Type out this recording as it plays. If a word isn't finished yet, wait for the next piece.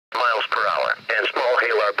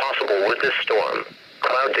with this storm.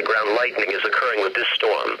 Cloud-to-ground lightning is occurring with this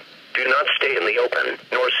storm. Do not stay in the open,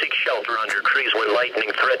 nor seek shelter under trees when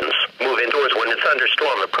lightning threatens. Move indoors when a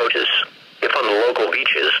thunderstorm approaches. If on the local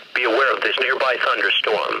beaches, be aware of this nearby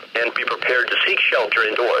thunderstorm, and be prepared to seek shelter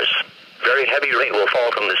indoors. Very heavy rain will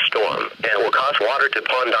fall from this storm, and will cause water to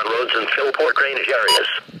pond on roads and fill poor drainage areas.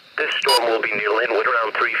 This storm will be near Linwood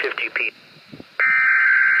around 3:50 p.m.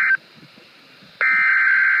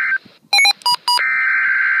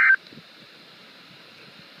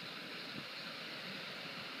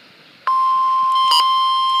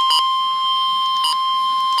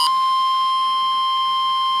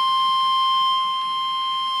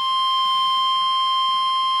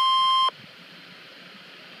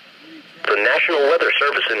 The National Weather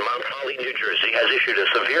Service in Mount Holly, New Jersey has issued a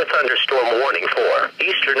severe thunderstorm warning for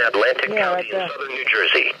eastern Atlantic County in southern New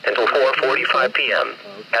Jersey until 4:45 p.m.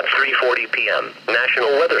 At 3:40 p.m.,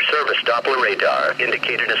 National Weather Service Doppler radar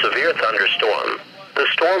indicated a severe thunderstorm. The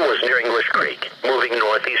storm was near English Creek, moving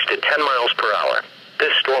northeast at 10 miles per hour.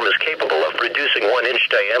 This storm is capable of producing 1-inch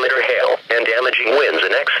diameter hail and damaging winds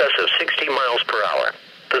in excess of 60 miles per hour.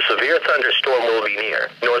 The severe thunderstorm will be near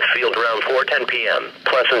Northfield around 4:10 p.m.,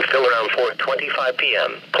 Pleasantville around 4:25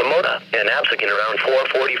 p.m., Pomona and Absecon around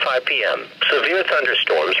 4:45 p.m. Severe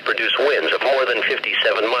thunderstorms produce winds of more than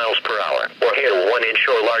 57 miles per hour, or hail 1 inch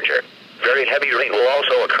or larger. Very heavy rain will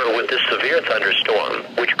also occur with this severe thunderstorm,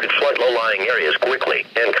 which could flood low-lying areas quickly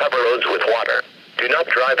and cover roads with water. Do not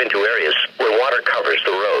drive into areas where water covers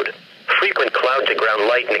the road. Frequent cloud-to-ground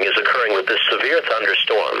lightning is occurring with this severe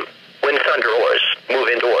thunderstorm. When thunder roars, move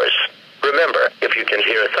indoors. Remember, if you can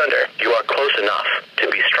hear thunder, you are close enough to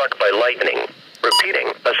be struck by lightning. Repeating,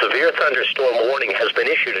 a severe thunderstorm warning has been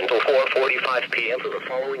issued until 4:45 p.m. for the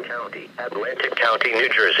following county: Atlantic County, New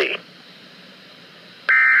Jersey.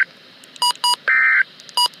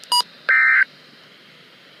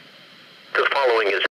 The following is